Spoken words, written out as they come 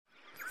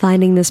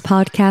Finding this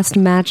podcast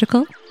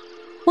magical?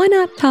 Why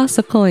not toss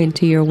a coin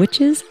to your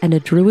Witches and a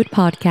Druid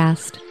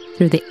podcast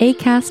through the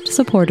Acast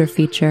supporter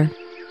feature?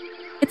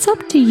 It's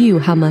up to you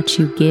how much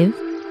you give,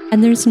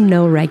 and there's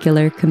no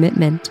regular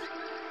commitment.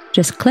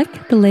 Just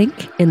click the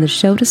link in the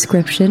show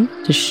description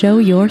to show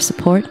your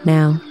support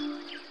now.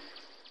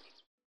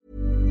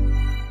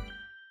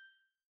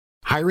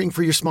 Hiring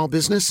for your small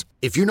business?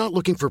 If you're not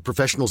looking for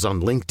professionals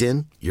on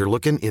LinkedIn, you're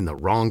looking in the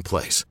wrong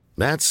place.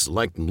 That's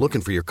like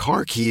looking for your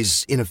car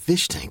keys in a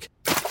fish tank.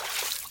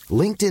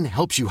 LinkedIn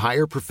helps you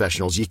hire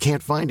professionals you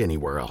can't find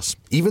anywhere else,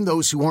 even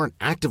those who aren't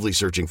actively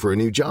searching for a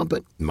new job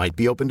but might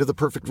be open to the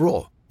perfect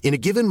role. In a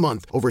given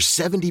month, over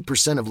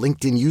 70% of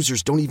LinkedIn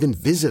users don't even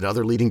visit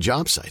other leading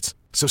job sites.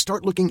 So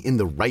start looking in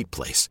the right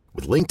place.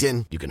 With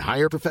LinkedIn, you can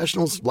hire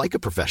professionals like a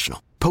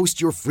professional.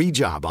 Post your free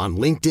job on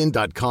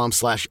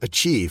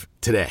linkedin.com/achieve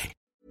today.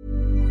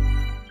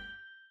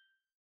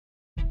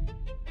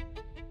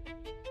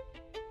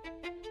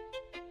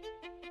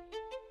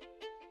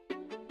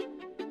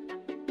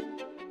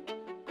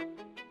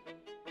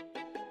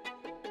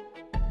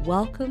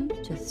 Welcome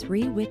to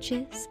Three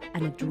Witches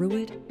and a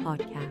Druid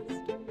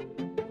podcast,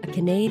 a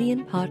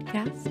Canadian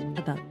podcast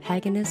about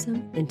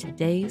paganism in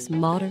today's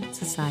modern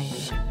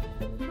society.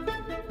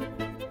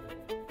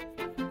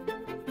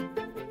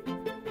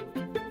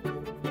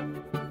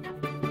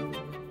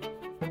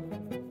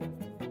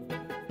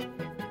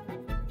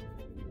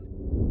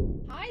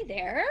 Hi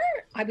there.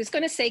 I was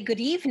going to say good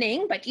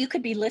evening, but you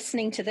could be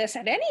listening to this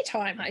at any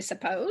time, I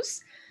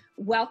suppose.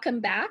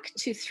 Welcome back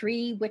to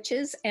Three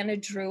Witches and a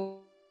Druid.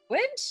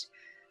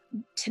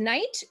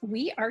 Tonight,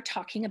 we are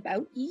talking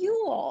about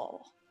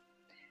Yule,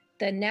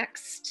 the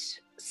next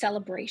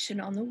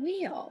celebration on the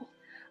wheel.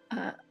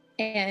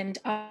 And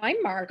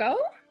I'm Margot.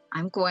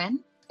 I'm Gwen.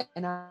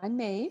 And I'm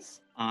Maeve.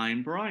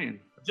 I'm Brian.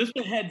 Just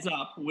a heads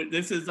up,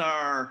 this is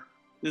our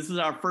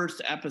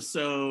first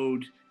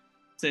episode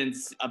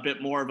since a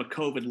bit more of a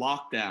COVID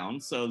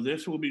lockdown. So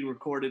this will be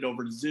recorded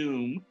over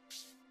Zoom.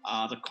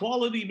 The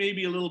quality may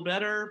be a little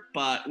better,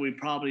 but we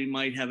probably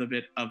might have a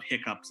bit of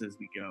hiccups as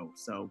we go.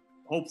 So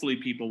hopefully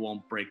people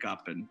won't break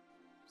up and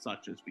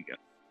such as we go.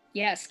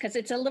 Yes, because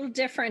it's a little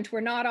different. We're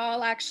not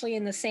all actually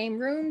in the same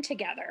room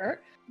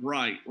together.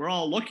 Right. We're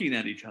all looking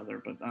at each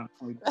other, but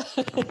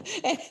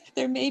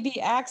there may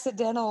be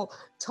accidental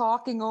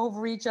talking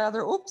over each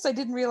other. Oops, I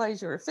didn't realize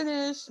you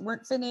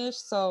weren't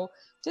finished. So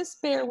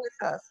just bear with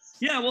us.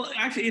 Yeah, well,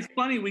 actually, it's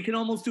funny. We can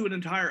almost do an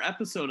entire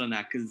episode on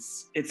that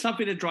because it's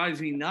something that drives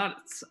me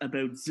nuts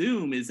about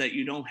Zoom is that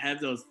you don't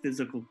have those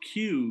physical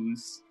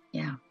cues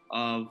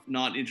of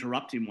not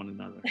interrupting one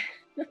another.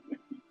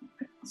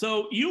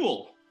 So,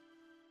 Yule.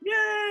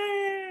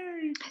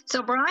 Yay!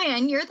 So,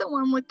 Brian, you're the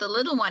one with the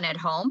little one at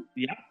home.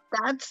 Yeah.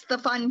 That's the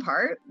fun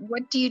part.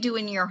 What do you do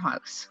in your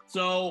house?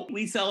 So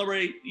we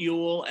celebrate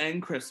Yule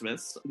and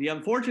Christmas. The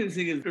unfortunate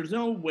thing is there's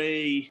no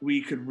way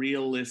we could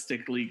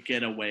realistically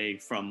get away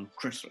from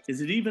Christmas.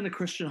 Is it even a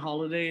Christian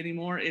holiday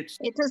anymore? It's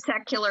a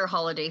secular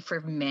holiday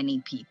for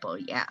many people,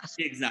 yes.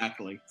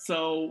 Exactly.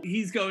 So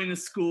he's going to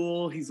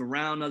school. He's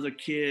around other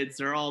kids.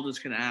 They're all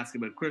just going to ask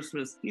about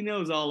Christmas. He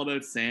knows all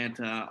about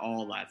Santa,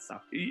 all that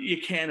stuff. You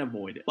can't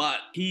avoid it. But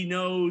he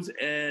knows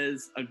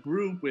as a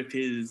group with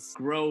his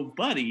Grove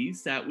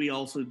buddies that we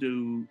also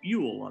do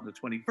Yule on the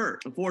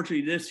 21st.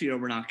 Unfortunately, this year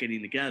we're not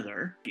getting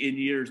together. In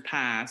years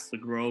past, the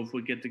Grove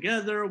would get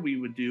together. We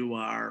would do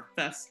our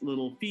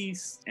little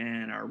feast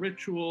and our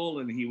ritual,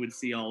 and he would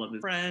see all of his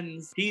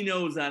friends. He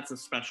knows that's a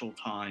special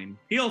time.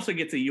 He also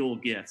gets a Yule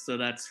gift, so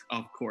that's,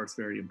 of course,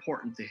 very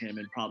important to him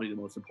and probably the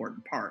most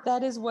important part.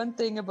 That is one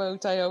thing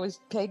about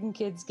pagan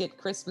kids get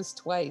Christmas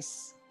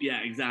twice. Yeah,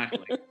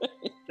 exactly.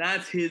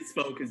 That's his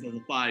focus as a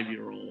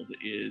 5-year-old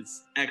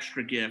is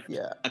extra gift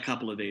a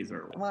couple of days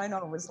early. Mine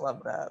always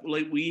love that.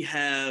 Like we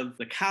have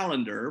the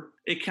calendar,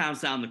 it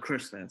counts down to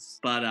Christmas,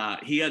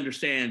 but he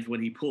understands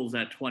when he pulls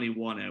that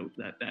 21 out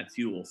that's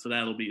Yule, so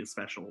that'll be a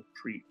special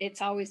treat.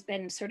 It's always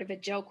been sort of a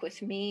joke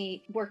with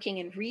me working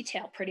in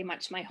retail pretty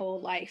much my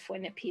whole life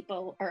when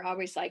people are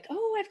always like,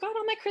 oh, I've got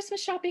all my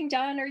Christmas shopping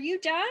done. Are you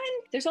done?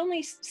 There's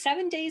only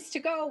 7 days to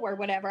go or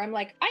whatever. I'm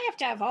like, I have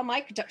to have all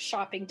my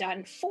shopping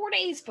done 4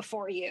 days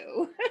before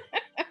you.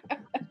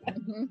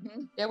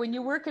 Yeah, when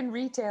you work in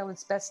retail,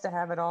 it's best to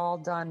have it all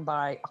done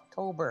by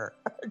October.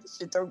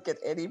 You don't get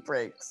any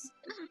breaks.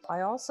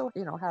 I also,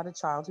 had a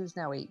child who's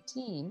now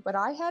 18, but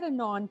I had a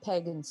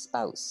non-pagan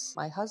spouse.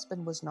 My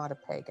husband was not a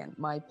pagan.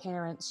 My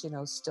parents,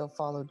 still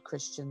followed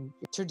Christian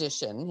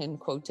tradition in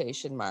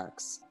quotation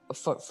marks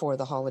for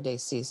the holiday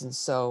season.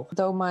 So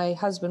though my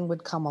husband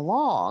would come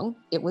along,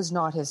 it was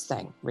not his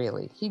thing,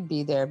 really. He'd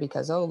be there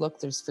because, oh, look,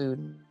 there's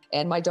food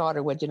And my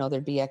daughter would,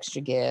 there'd be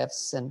extra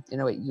gifts and,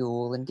 at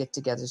Yule and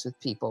get-togethers with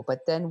people.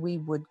 But then we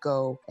would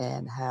go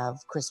and have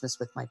Christmas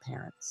with my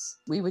parents.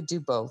 We would do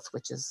both,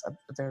 which is a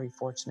very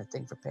fortunate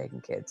thing for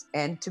pagan kids.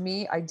 And to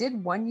me, I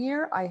did one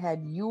year, I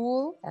had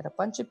Yule, had a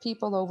bunch of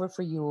people over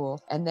for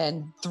Yule. And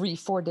then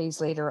 3-4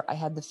 days later, I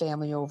had the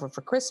family over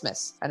for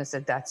Christmas. And I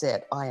said, that's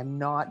it. I am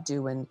not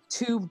doing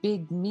 2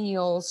 big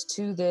meals,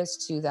 to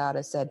this, to that.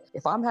 I said,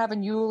 if I'm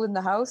having Yule in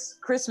the house,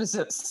 Christmas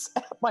is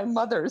at my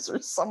mother's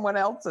or someone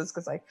else's,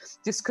 because I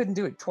just couldn't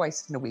do it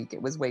twice in a week.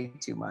 It was way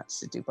too much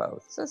to do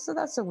both. So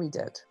that's what we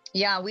did.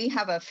 Yeah, we did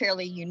have a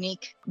fairly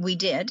unique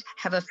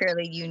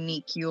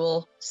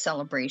Yule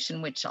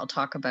celebration, which I'll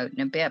talk about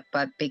in a bit.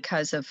 But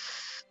because of,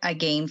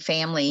 again,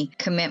 family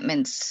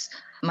commitments,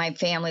 my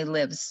family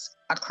lives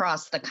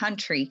across the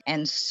country.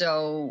 And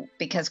so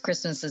because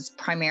Christmas is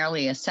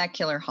primarily a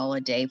secular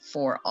holiday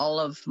for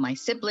all of my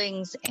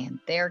siblings and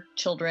their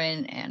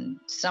children, and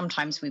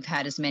sometimes we've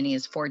had as many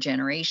as 4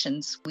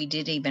 generations. We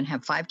did even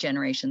have 5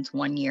 generations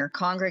one year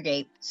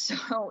congregate.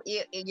 So,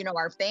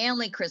 our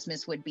family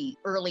Christmas would be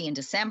early in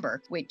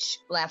December, which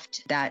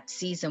left that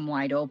season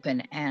wide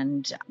open.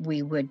 And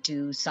we would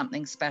do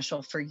something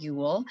special for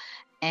Yule.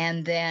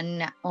 And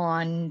then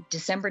on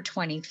December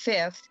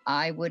 25th,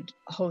 I would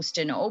host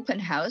an open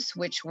house,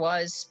 which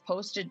was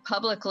posted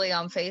publicly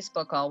on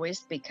Facebook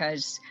always,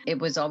 because it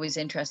was always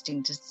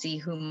interesting to see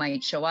who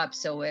might show up.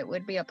 So it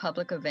would be a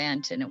public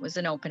event, and it was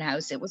an open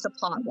house. It was a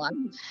potluck,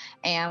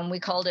 and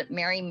we called it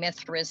Merry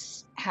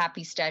Mithras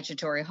Happy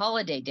Statutory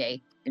Holiday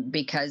Day,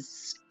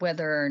 because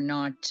whether or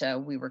not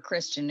we were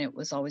Christian, it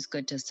was always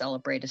good to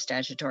celebrate a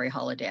statutory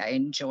holiday. I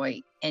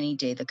enjoy any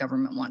day the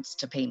government wants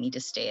to pay me to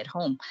stay at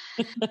home.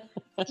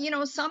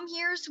 Some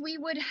years we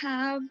would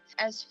have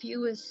as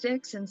few as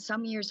 6, and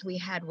some years we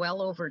had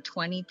well over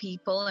 20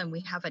 people, and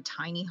we have a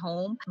tiny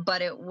home.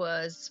 But it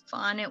was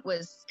fun. It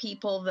was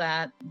people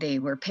that they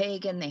were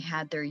pagan, they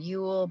had their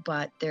Yule,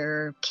 but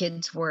their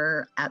kids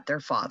were at their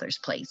father's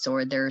place,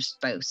 or their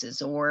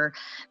spouses, or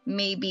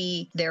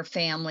maybe their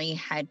family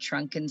had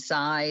shrunk in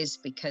size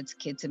because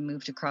kids had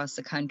moved across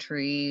the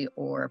country,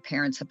 or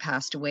parents had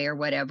passed away, or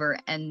whatever.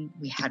 And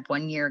we had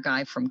one year a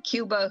guy from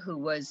Cuba who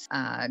was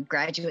a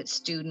graduate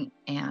student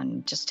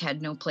and just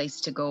had no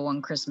place to go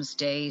on Christmas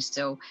Day.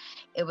 So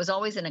it was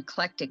always an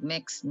eclectic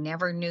mix.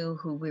 Never knew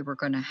who we were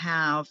going to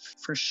have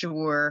for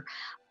sure.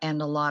 And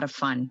a lot of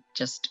fun,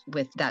 just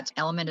with that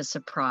element of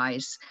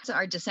surprise. So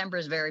our December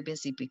is very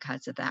busy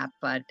because of that,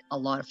 but a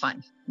lot of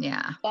fun.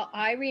 Yeah. Well,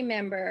 I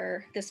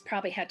remember this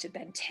probably had to have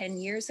been 10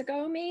 years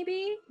ago,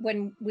 maybe,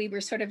 when we were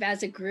sort of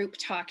as a group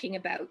talking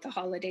about the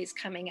holidays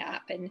coming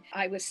up. And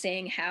I was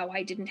saying how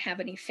I didn't have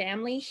any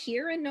family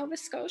here in Nova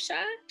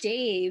Scotia.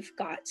 Dave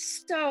got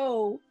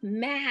so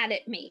mad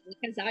at me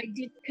because I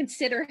didn't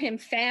consider him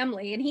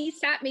family. And he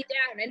sat me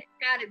down and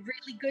had a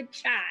really good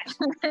chat.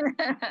 Clarify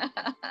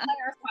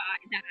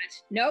that.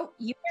 No,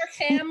 you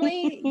are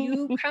family.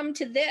 You come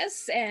to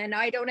this, and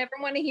I don't ever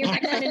want to hear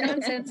that kind of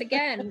nonsense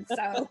again.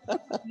 So,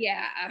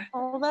 yeah.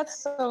 Oh,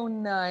 that's so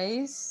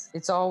nice.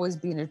 It's always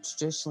been a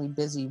traditionally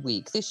busy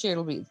week. This year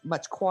it'll be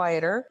much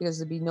quieter because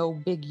there'll be no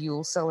big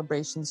Yule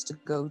celebrations to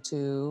go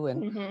to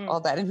and all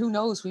that. And who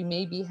knows, we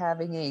may be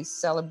having a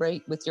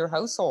celebrate with your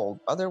household,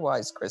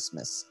 otherwise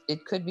Christmas.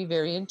 It could be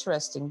very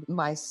interesting.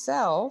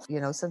 Myself,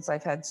 since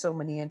I've had so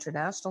many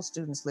international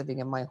students living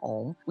in my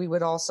home, we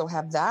would also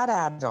have that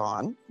added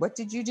on. What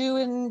did you do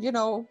in,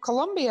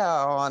 Colombia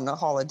on the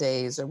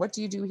holidays, or what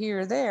do you do here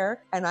or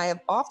there? And I have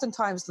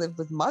oftentimes lived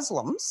with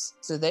Muslims,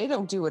 so they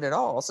don't do it at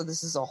all. So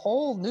this is a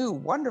whole new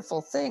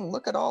wonderful thing.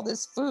 Look at all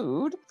this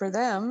food for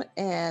them,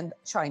 and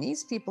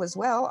Chinese people as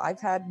well. I've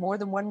had more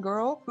than one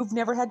girl who've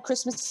never had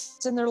Christmas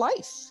in their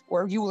life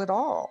or Yule at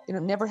all.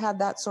 Never had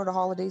that sort of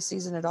holiday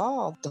season at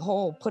all. The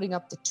whole putting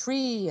up the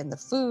tree and the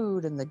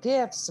food and the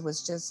gifts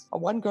was just,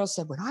 one girl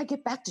said, when I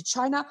get back to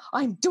China,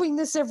 I'm doing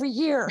this every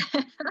year.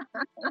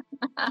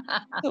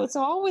 So it's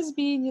always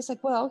been just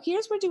like, well,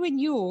 we're doing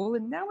Yule,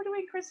 and now we're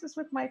doing Christmas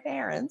with my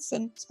parents.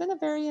 And it's been a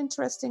very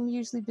interesting,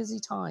 usually busy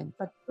time,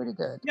 but pretty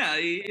good. Yeah,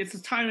 it's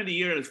a time of the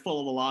year that's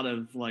full of a lot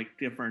of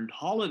different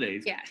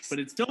holidays. Yes. But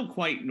it's still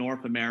quite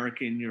North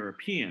American,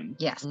 European.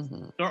 Yes.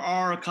 Mm-hmm. There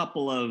are a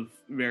couple of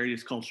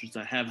various cultures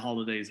that have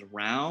holidays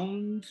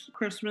around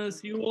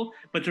Christmas, Yule,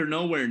 but they're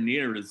nowhere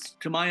near as,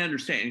 to my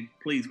understanding,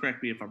 please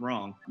correct me if I'm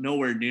wrong,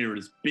 nowhere near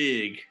as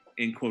big,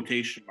 in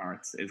quotation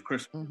marks, as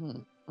Christmas.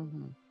 Mm-hmm.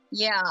 Mm-hmm.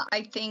 Yeah,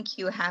 I think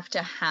you have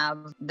to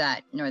have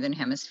that Northern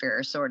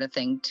Hemisphere sort of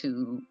thing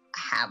to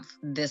have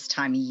this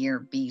time of year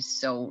be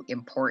so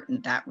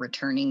important, that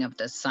returning of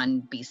the sun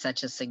be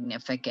such a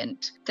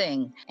significant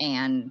thing.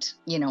 And,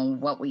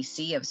 what we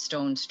see of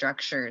stone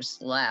structures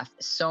left,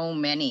 so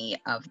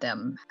many of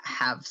them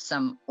have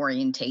some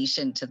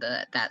orientation to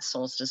that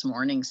solstice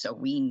morning. So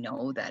we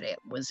know that it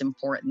was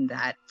important,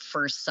 that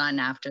first sun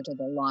after the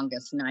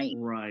longest night.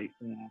 Right.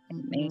 Yeah.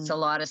 It makes a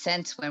lot of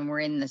sense when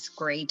we're in this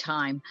gray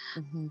time.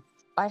 Mm-hmm.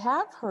 I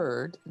have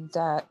heard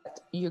that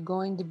you're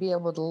going to be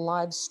able to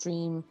live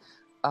stream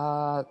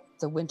the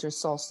winter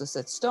solstice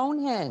at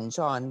Stonehenge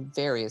on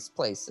various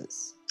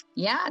places.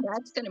 Yeah,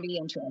 that's going to be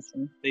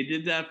interesting. They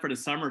did that for the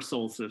summer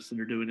solstice, and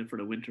they're doing it for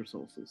the winter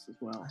solstice as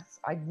well.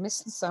 I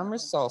missed the summer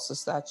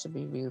solstice. That should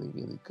be really,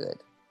 really good.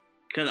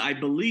 Because I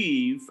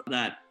believe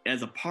that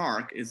as a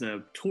park, is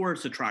a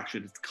tourist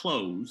attraction, it's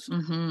closed.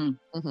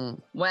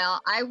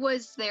 Well, I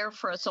was there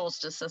for a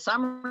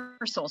summer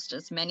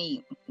solstice,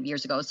 many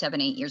years ago,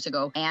 7-8 years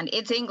ago. And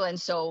it's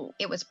England, so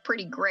it was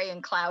pretty gray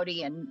and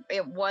cloudy. And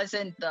it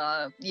wasn't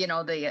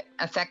the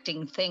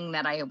affecting thing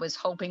that I was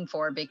hoping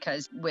for,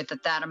 because with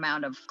that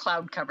amount of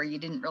cloud cover, you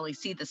didn't really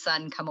see the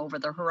sun come over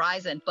the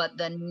horizon. But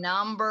the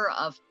number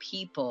of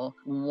people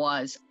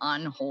was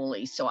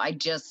unholy. So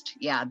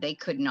they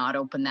could not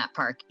open that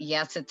park.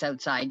 Yes, it's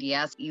outside.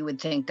 Yes, you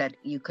would think that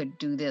you could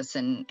do this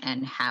and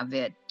have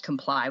it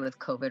comply with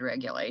COVID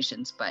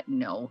regulations, but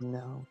no,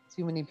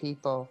 too many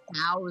people.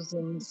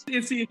 Thousands.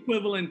 It's the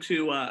equivalent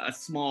to a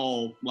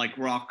small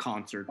rock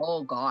concert.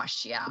 Oh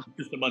gosh, yeah.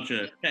 Just a bunch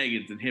of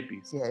pagans and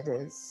hippies. Yeah, it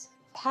is.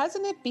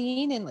 Hasn't it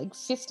been in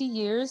 50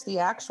 years, the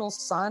actual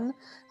sun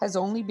has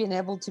only been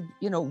able to,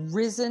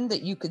 risen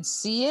that you could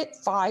see it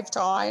 5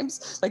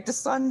 times? The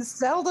sun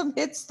seldom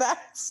hits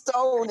that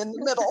stone in the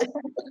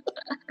middle.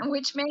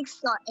 Which makes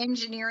the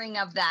engineering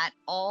of that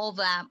all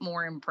that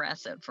more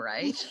impressive,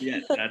 right?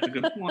 Yes, that's a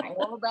good point.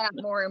 All that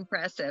more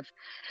impressive.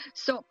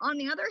 So on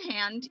the other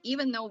hand,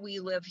 even though we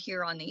live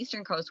here on the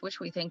eastern coast, which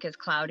we think is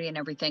cloudy and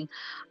everything,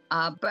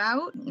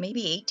 about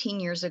maybe 18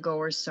 years ago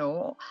or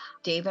so,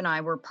 Dave and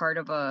I were part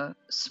of a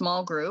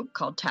small group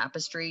called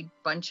Tapestry,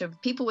 bunch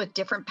of people with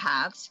different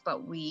paths,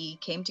 but we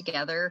came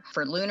together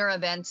for lunar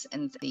events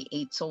and the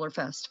 8 solar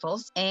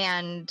festivals.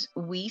 And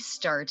we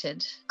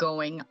started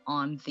going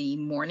on the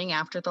morning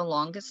after the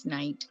longest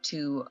night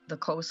to the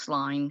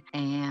coastline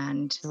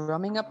and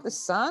drumming up the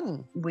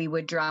sun. We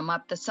would drum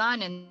up the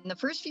sun. And the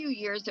first few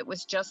years, it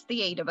was just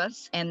the 8 of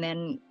us, and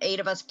then 8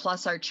 of us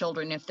plus our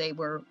children if they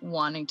were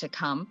wanting to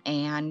come.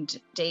 And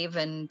Dave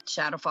and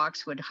Shadow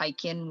Fox would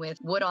hike in with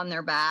wood on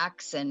their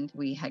backs, and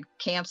we had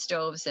camp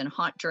stoves and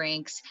hot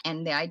drinks.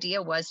 And the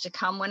idea was to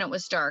come when it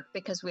was dark,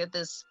 because we have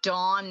this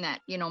dawn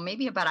that,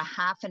 maybe about a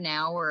half an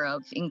hour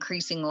of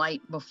increasing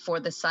light before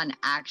the sun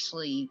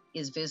actually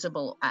is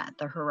visible at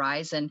the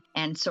horizon,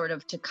 and sort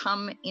of to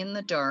come in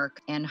the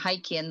dark and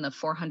hike in the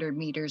 400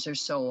 meters or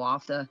so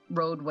off the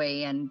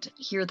roadway and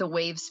hear the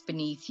waves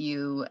beneath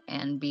you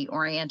and be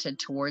oriented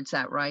towards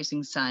that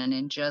rising sun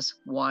and just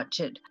watch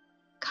it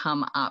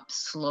come up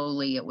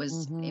slowly. It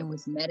was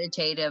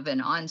meditative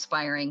and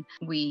awe-inspiring.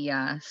 We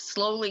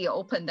slowly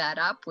opened that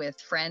up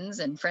with friends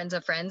and friends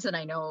of friends, and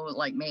I know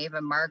Maeve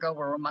and Margot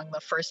were among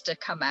the first to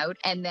come out,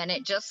 and then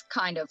it just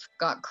kind of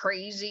got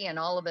crazy, and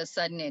all of a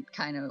sudden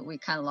we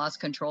kind of lost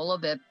control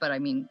of it. But I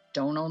mean,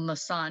 don't own the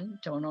sun,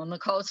 don't own the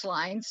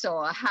coastline.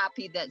 So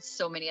happy that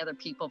so many other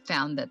people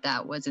found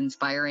that was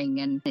inspiring,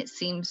 and it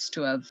seems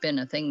to have been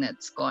a thing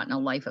that's gotten a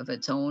life of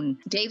its own.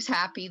 Dave's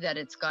happy that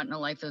it's gotten a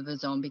life of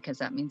his own, because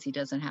that means he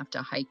doesn't have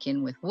to hike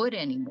in with wood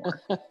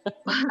anymore. But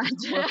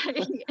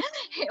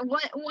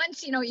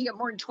once you get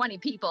more than 20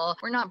 people,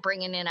 we're not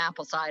bringing in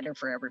apple cider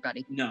for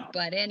everybody. No.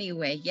 But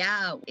anyway,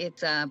 yeah,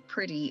 it's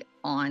pretty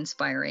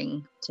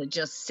awe-inspiring to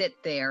just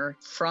sit there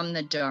from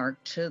the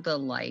dark to the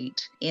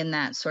light in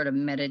that sort of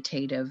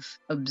meditative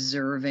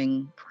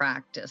observing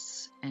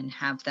practice, and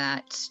have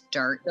that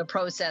start the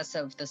process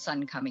of the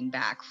sun coming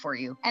back for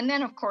you. And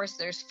then of course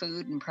there's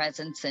food and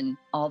presents and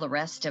all the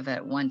rest of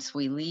it once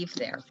we leave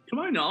there. To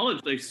my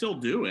knowledge, they still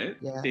do it.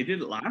 Yeah. They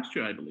did it last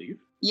year, I believe.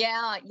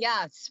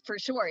 Yes, for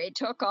sure. It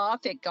took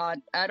off. It got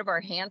out of our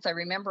hands. I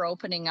remember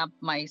opening up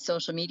my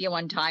social media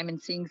one time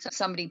and seeing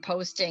somebody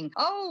posting,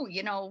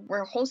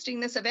 we're hosting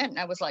this event. And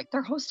I was like,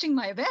 they're hosting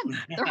my event.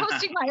 They're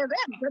hosting my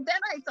event. But then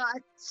I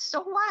thought,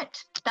 so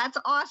what? That's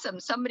awesome.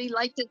 Somebody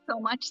liked it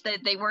so much that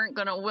they weren't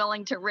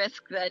willing to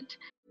risk that.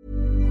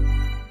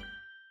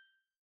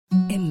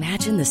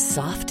 Imagine the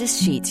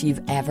softest sheets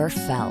you've ever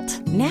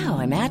felt. Now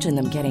imagine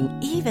them getting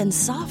even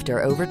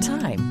softer over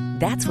time.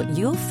 That's what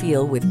you'll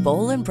feel with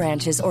Boll &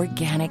 Branch's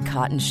organic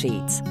cotton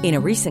sheets. In a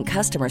recent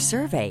customer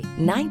survey,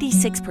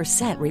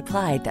 96%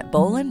 replied that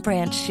Boll &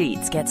 Branch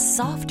sheets get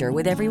softer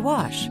with every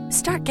wash.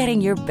 Start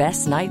getting your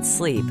best night's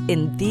sleep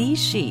in these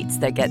sheets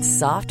that get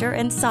softer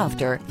and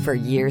softer for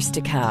years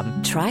to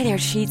come. Try their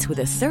sheets with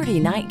a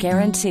 30-night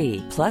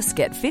guarantee. Plus,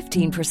 get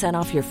 15%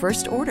 off your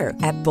first order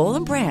at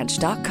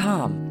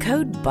bollandbranch.com.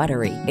 Code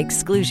BUTTERY.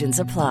 Exclusions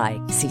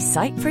apply. See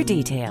site for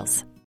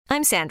details.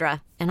 I'm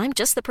Sandra, and I'm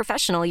just the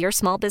professional your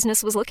small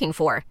business was looking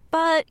for.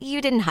 But you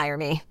didn't hire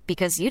me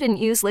because you didn't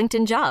use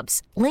LinkedIn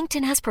Jobs.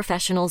 LinkedIn has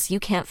professionals you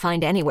can't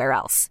find anywhere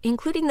else,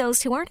 including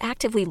those who aren't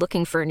actively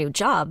looking for a new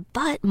job,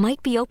 but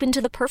might be open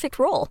to the perfect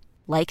role,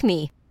 like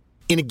me.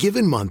 In a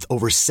given month,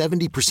 over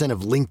 70%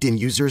 of LinkedIn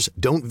users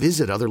don't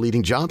visit other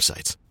leading job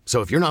sites. So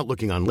if you're not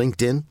looking on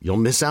LinkedIn, you'll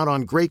miss out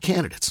on great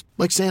candidates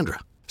like Sandra.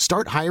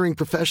 Start hiring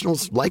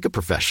professionals like a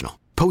professional.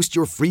 Post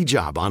your free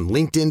job on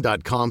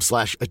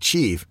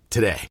linkedin.com/achieve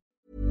today.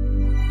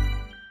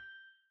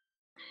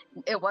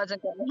 it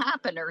wasn't going to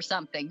happen or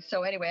something.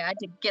 So anyway, I had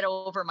to get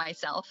over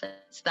myself.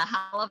 It's the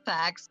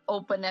Halifax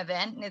Open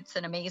event, and it's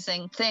an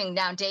amazing thing.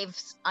 Now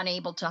Dave's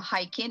unable to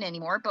hike in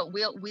anymore, but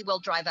we will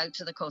drive out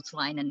to the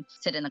coastline and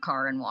sit in the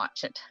car and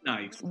watch it.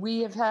 Nice. We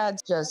have had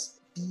just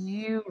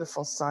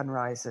beautiful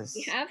sunrises.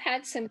 We have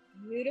had some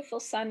beautiful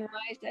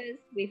sunrises.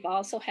 We've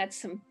also had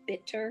some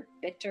bitter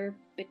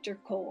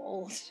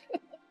cold.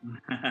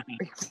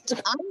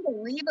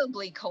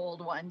 Unbelievably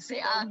cold ones.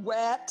 Yeah.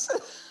 Wet.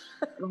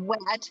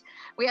 Wet.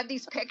 We have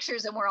these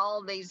pictures and we're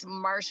all these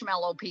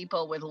marshmallow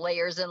people with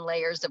layers and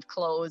layers of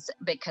clothes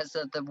because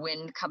of the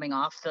wind coming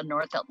off the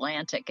North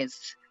Atlantic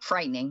is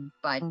frightening.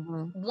 But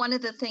one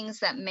of the things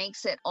that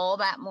makes it all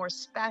that more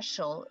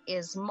special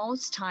is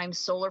most times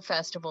solar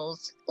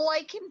festivals,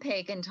 like in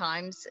pagan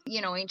times,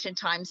 ancient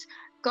times,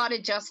 got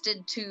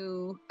adjusted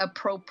to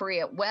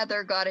appropriate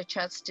weather, got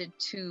adjusted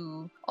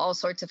to all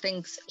sorts of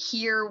things.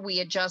 Here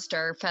we adjust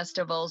our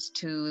festivals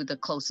to the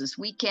closest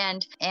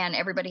weekend and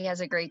everybody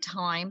has a great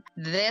time.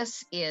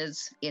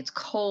 It's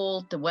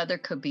cold. The weather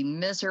could be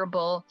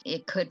miserable.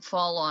 It could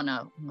fall on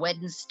a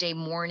Wednesday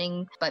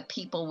morning, but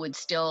people would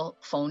still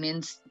phone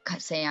in,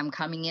 say I'm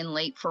coming in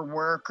late for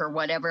work or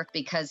whatever,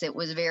 because it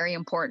was very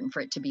important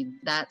for it to be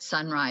that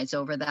sunrise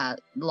over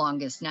that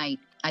longest night.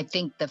 I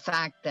think the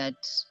fact that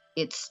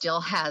it still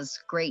has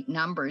great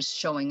numbers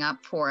showing up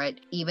for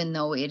it, even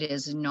though it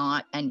is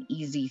not an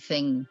easy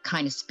thing,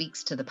 kind of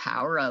speaks to the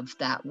power of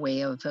that way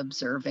of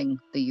observing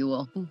the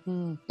Yule.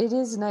 It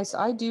is nice.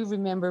 I do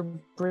remember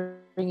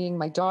bringing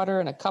my daughter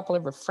and a couple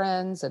of her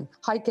friends and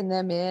hiking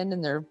them in,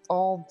 and they're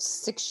all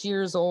 6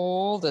 years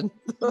old, and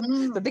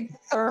the big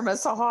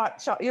thermos of hot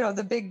chocolate,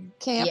 the big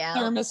camp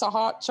thermos of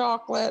hot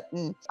chocolate.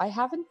 And I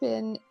haven't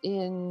been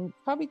in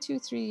probably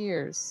 2-3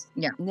 years.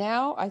 Yeah.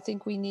 Now I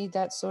think we need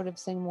that sort of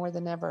thing more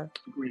than ever.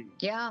 Agreed.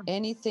 Yeah.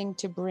 Anything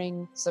to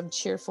bring some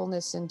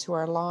cheerfulness into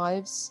our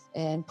lives,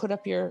 and put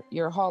up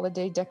your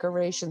holiday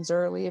decorations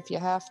early if you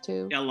have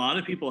to. Yeah, a lot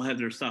of people had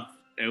their stuff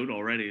out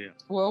already.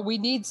 Well, we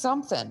need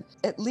something.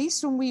 At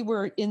least when we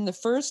were in the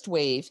first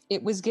wave,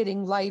 it was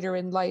getting lighter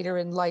and lighter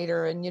and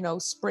lighter,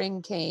 and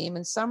spring came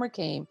and summer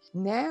came.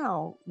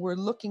 Now we're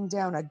looking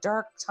down a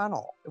dark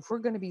tunnel. If we're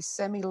going to be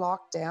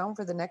semi-locked down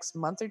for the next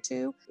month or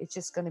two, it's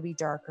just going to be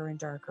darker and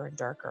darker and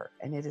darker,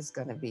 and it's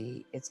going to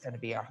be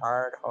a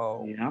hard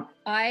hoe. Yeah.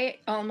 I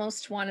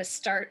almost want to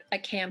start a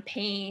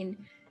campaign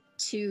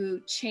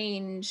to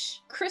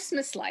change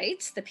Christmas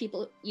lights, the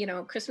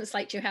Christmas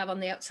lights you have on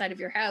the outside of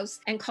your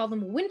house, and call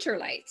them winter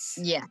lights.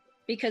 Yeah.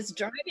 Because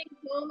driving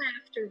home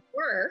after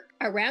work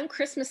around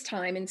Christmas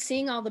time and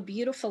seeing all the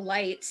beautiful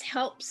lights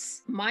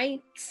helps my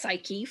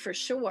psyche for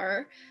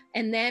sure.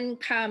 And then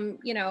come,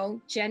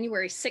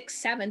 January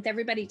 6th, 7th,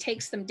 everybody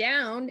takes them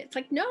down. It's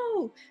like,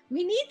 no,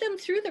 we need them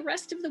through the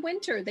rest of the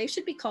winter. They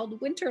should be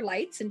called winter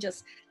lights and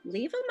just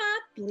leave them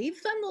up,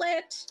 leave them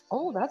lit.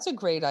 Oh, that's a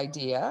great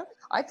idea.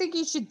 I think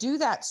you should do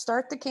that.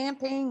 Start the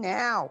campaign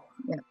now.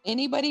 Yeah.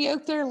 Anybody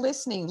out there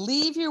listening,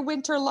 leave your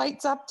winter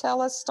lights up,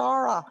 tell us,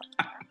 Stara.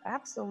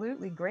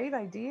 Absolutely. Great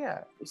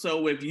idea.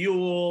 So with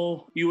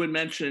Yule, you had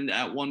mentioned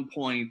at one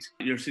point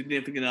your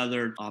significant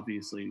other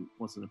obviously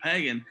wasn't a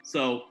pagan.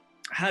 So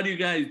how do you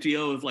guys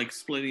deal with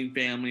splitting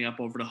family up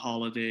over the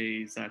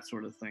holidays, that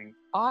sort of thing?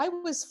 I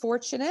was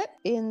fortunate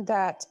in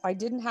that I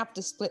didn't have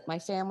to split my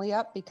family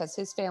up because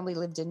his family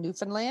lived in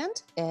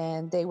Newfoundland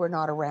and they were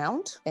not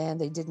around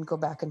and they didn't go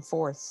back and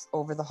forth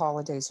over the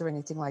holidays or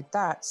anything like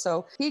that.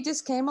 So he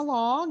just came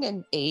along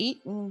and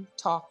ate and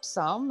talked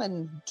some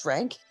and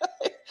drank,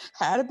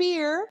 had a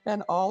beer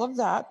and all of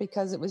that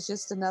because it was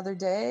just another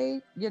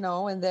day,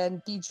 and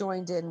then he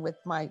joined in with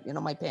my,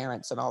 my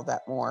parents and all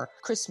that more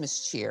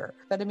Christmas cheer.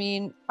 But I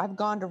mean, I've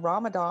gone to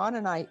Ramadan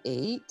and I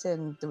ate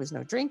and there was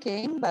no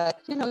drinking, but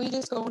you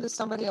just go to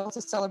somebody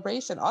else's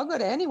celebration. I'll go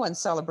to anyone's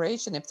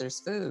celebration if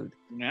there's food.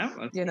 Yeah.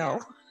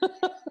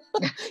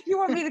 You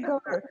want me to go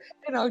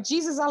to,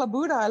 Jesus Allah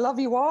Buddha, I love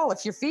you all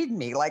if you're feeding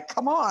me.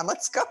 Come on,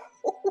 let's go.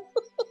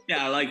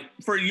 Yeah,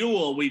 for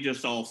Yule, we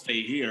just all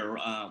stay here.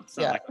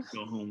 So I can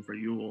go home for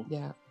Yule.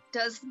 Yeah.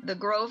 Does the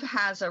Grove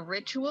has a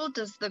ritual?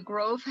 Does the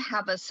Grove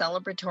have a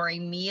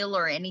celebratory meal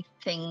or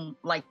anything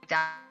like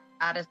that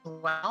as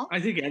well? I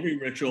think every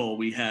ritual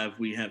we have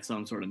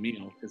some sort of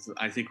meal because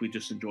I think we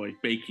just enjoy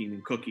baking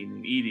and cooking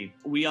and eating.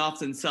 We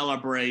often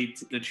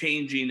celebrate the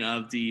changing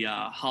of the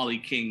Holly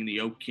King and the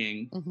Oak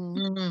King.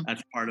 Mm-hmm.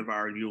 That's part of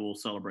our Yule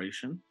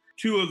celebration.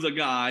 Two of the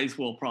guys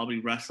will probably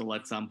wrestle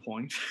at some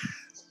point.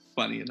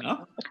 Funny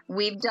enough.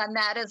 We've done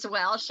that as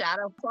well.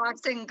 Shadow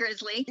Fox and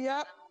Grizzly.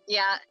 Yep.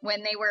 Yeah,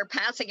 when they were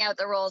passing out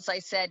the roles, I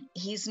said,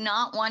 he's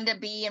not one to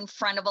be in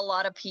front of a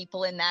lot of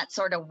people in that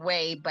sort of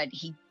way, but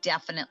he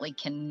definitely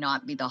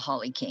cannot be the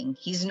Holly King.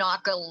 He's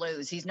not going to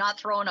lose. He's not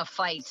throwing a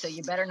fight, so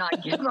you better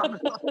not give him the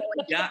Holly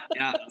King.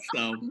 Yeah.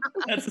 So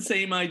that's the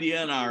same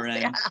idea on our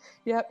end.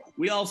 Yeah. Yep.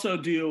 We also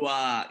do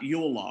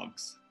Yule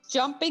logs.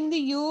 Jumping the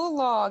Yule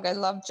log. I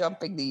love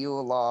jumping the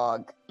Yule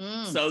log.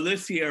 So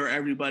this year,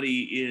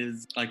 everybody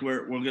is like,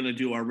 we're going to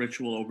do our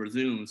ritual over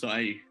Zoom. So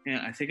I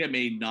think I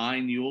made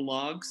 9 Yule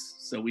logs.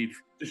 So we've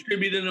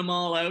distributed them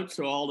all out.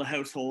 So all the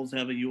households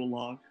have a Yule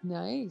log.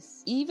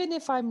 Nice. Even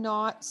if I'm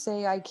not,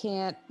 say, I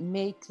can't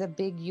make the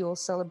big Yule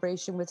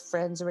celebration with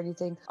friends or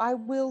anything, I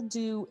will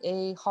do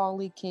a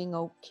Holly King,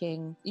 Oak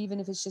King,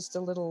 even if it's just a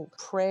little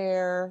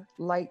prayer,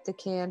 light the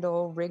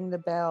candle, ring the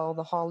bell,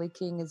 the Holly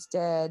King is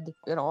dead,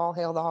 all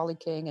hail the Holly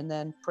King, and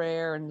then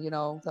prayer, and,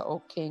 the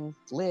Oak King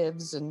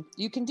lives. And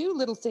you can do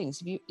little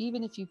things.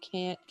 Even if you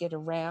can't get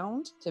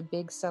around to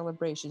big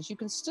celebrations, you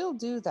can still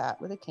do that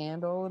with a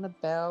candle and a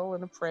bell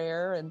and a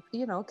prayer, and,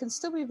 it can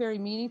still be very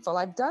meaningful.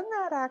 I've done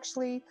that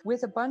actually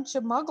with a bunch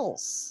of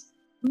muggles.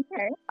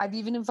 Okay. I've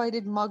even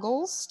invited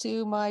muggles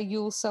to my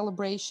Yule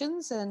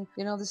celebrations, and,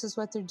 this is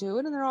what they're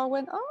doing. And they all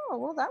went, oh,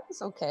 well, that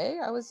was okay.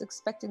 I was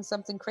expecting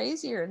something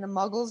crazier. And the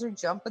muggles are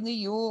jumping the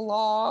Yule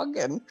log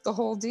and the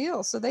whole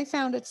deal. So they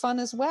found it fun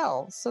as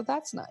well. So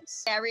that's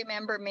nice. I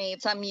remember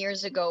some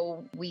years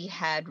ago, we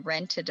had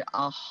rented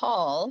a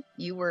hall.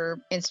 You were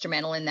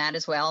instrumental in that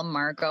as well,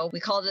 Margot. We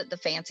called it the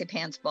Fancy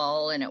Pants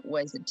Ball, and it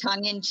was a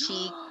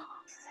tongue-in-cheek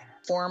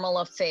formal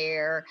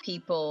affair.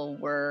 People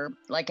were,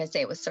 like I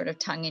say, it was sort of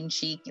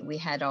tongue-in-cheek. We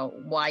had a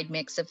wide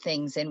mix of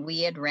things, and we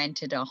had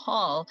rented a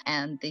hall,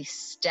 and the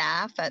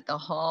staff at the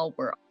hall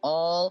were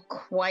all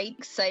quite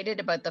excited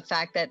about the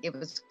fact that it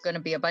was going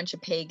to be a bunch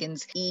of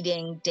pagans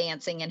eating,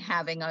 dancing, and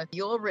having a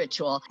Yule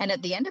ritual. And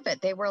at the end of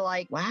it, they were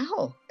like,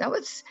 wow, that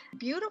was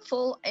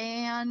beautiful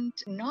and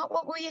not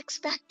what we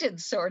expected,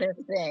 sort of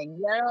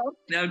thing,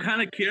 Now, I'm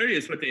kind of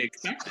curious what they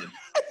expected.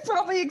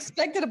 Probably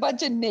expected a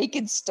bunch of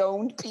naked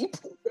stoned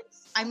people.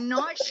 I'm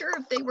not sure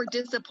if they were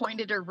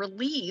disappointed or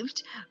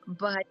relieved,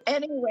 but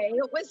anyway,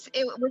 it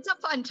was a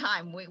fun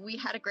time. We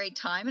had a great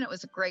time, and it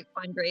was a great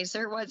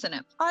fundraiser, wasn't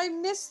it? I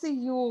miss the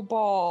Yule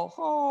Ball.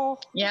 Oh,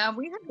 yeah,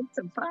 we had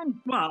some fun.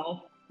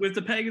 Well, with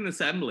the Pagan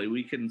Assembly,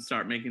 we can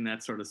start making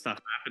that sort of stuff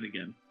happen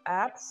again.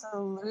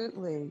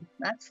 Absolutely.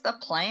 That's the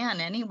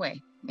plan,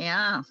 anyway.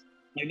 Yeah.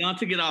 Like, not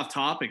to get off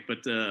topic,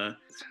 but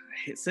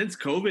since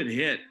COVID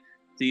hit,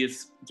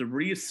 the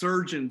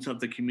resurgence of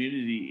the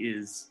community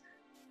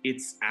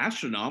it's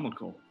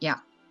astronomical. Yeah.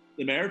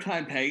 The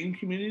Maritime Pagan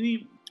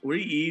community,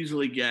 we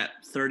easily get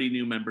 30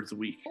 new members a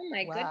week. Oh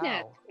my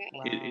goodness.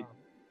 Wow.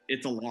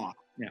 It's a lot.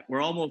 Yeah. We're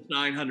almost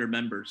 900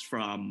 members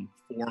from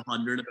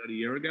 400 about a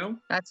year ago.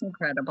 That's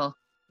incredible.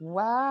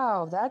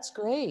 Wow, that's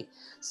great.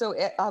 So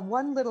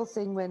one little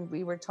thing when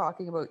we were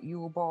talking about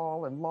Yule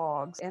Ball and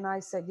logs, and I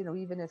said,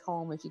 even at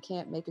home, if you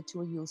can't make it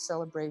to a Yule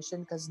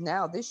celebration, because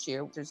now this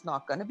year there's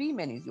not going to be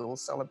many Yule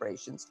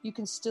celebrations, you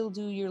can still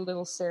do your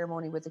little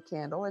ceremony with a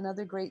candle.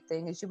 Another great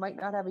thing is you might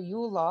not have a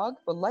Yule log,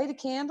 but light a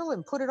candle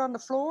and put it on the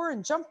floor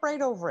and jump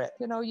right over it.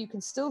 You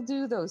can still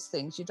do those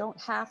things. You don't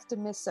have to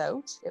miss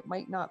out. It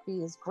might not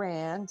be as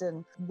grand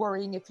and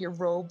worrying if your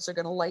robes are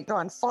going to light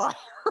on fire.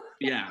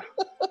 Yeah.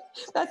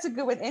 That's a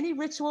good one. Any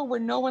ritual where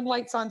no one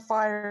lights on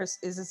fires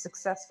is a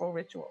successful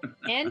ritual.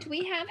 And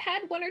we have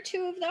had 1 or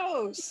 2 of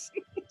those.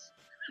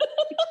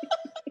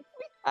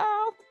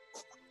 I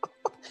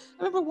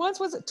remember once,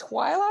 was it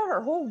Twyla?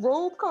 Her whole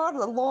robe caught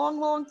the long,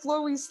 long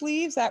flowy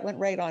sleeves. That went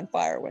right on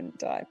fire one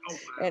time. Oh,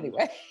 wow.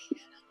 Anyway.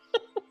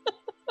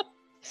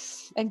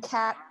 And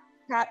cat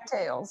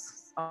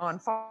tails on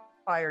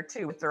fire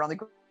too. If they're on the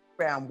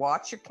ground,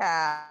 watch your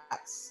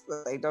cats.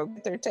 They don't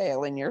get their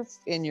tail in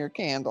your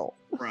candle.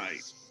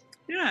 Right.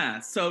 Yeah,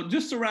 so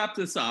just to wrap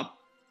this up,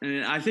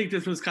 and I think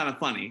this was kind of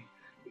funny.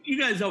 You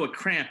guys know what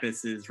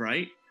Krampus is,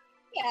 right?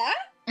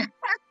 Yeah.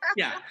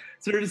 Yeah.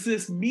 So there's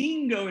this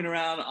meme going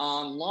around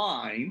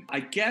online.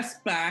 I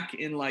guess back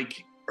in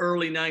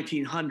early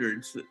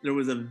 1900s, there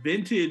was a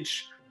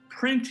vintage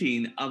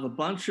printing of a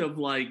bunch of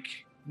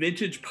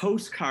vintage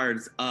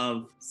postcards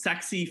of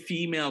sexy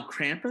female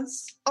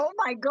Krampus. Oh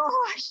my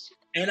gosh.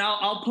 And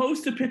I'll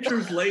post the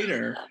pictures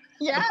later.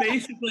 Yeah. But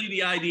basically,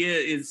 the idea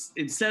is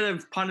instead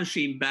of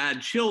punishing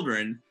bad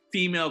children,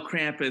 female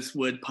Krampus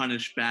would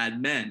punish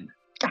bad men.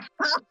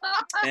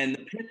 And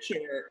the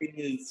picture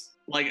is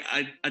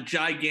a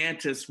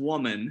gigantic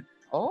woman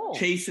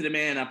chasing a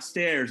man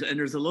upstairs, and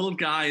there's a little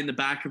guy in the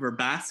back of her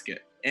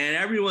basket. And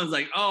everyone's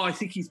like, oh, I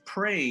think he's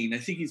praying. I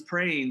think he's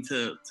praying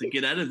to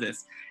get out of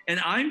this.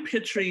 And I'm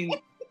picturing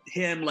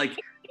him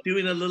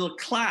doing a little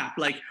clap,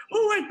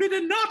 oh, I've been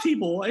a naughty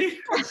boy.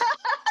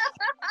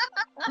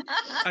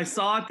 I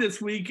saw it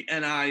this week,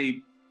 and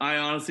I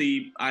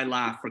honestly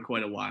laughed for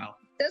quite a while.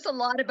 There's a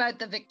lot about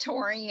the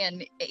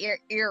Victorian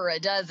era,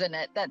 doesn't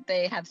it? That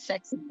they have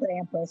sexy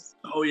Krampus.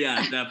 Oh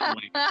yeah,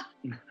 definitely.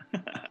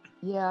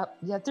 Yeah.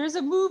 There's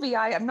a movie.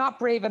 I am not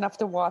brave enough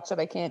to watch it.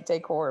 I can't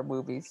take horror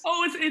movies.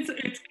 Oh,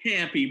 it's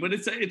campy, but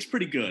it's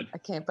pretty good. I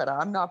can't, but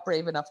I'm not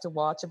brave enough to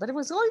watch it. But it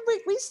was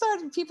we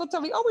started. People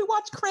tell me, we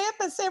watch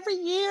Krampus every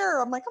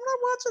year. I'm like, I'm not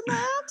watching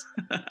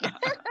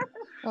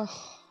that.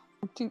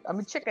 I'm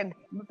a chicken.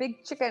 I'm a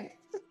big chicken.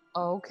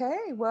 Okay,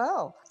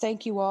 well,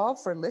 thank you all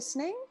for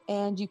listening.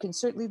 And you can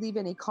certainly leave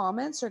any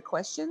comments or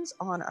questions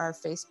on our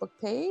Facebook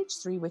page,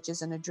 3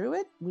 Witches and a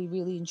Druid. We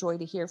really enjoy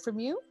to hear from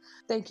you.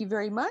 Thank you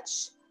very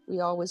much. We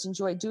always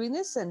enjoy doing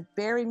this and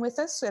bearing with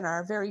us in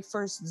our very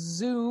first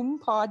Zoom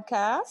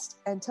podcast.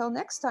 Until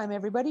next time,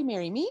 everybody,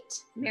 merry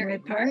meet. Merry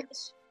part.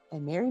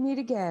 And merry meet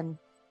again.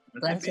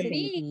 Bless Blessed be.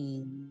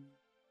 be.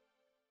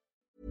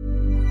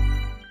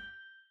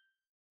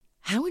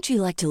 How would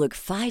you like to look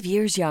 5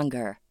 years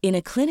younger? In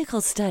a clinical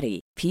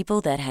study,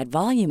 people that had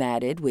volume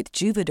added with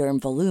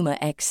Juvederm Voluma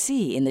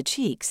XC in the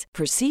cheeks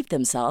perceived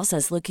themselves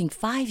as looking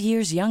 5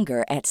 years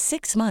younger at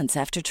 6 months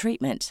after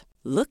treatment.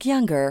 Look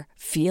younger,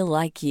 feel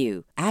like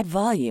you. Add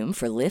volume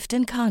for lift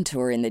and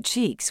contour in the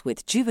cheeks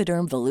with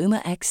Juvederm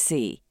Voluma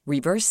XC.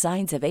 Reverse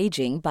signs of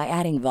aging by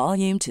adding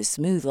volume to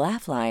smooth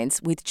laugh lines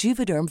with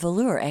Juvederm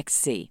Volure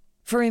XC.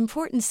 For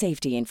important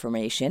safety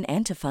information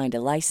and to find a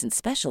licensed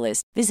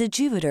specialist, visit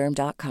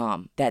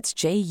Juvederm.com. That's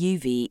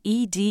JUVEDERM.com.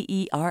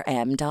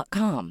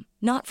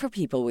 Not for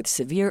people with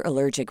severe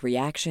allergic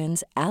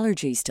reactions,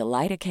 allergies to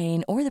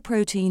lidocaine, or the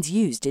proteins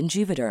used in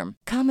Juvederm.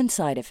 Common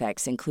side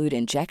effects include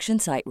injection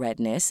site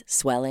redness,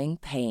 swelling,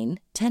 pain,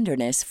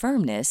 tenderness,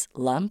 firmness,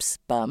 lumps,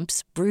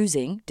 bumps,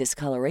 bruising,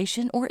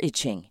 discoloration, or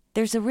itching.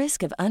 There's a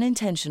risk of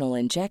unintentional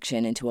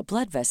injection into a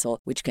blood vessel,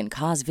 which can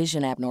cause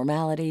vision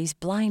abnormalities,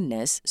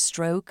 blindness,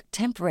 stroke,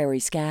 temporary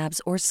scabs,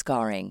 or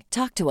scarring.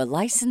 Talk to a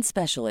licensed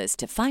specialist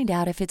to find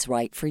out if it's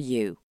right for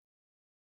you.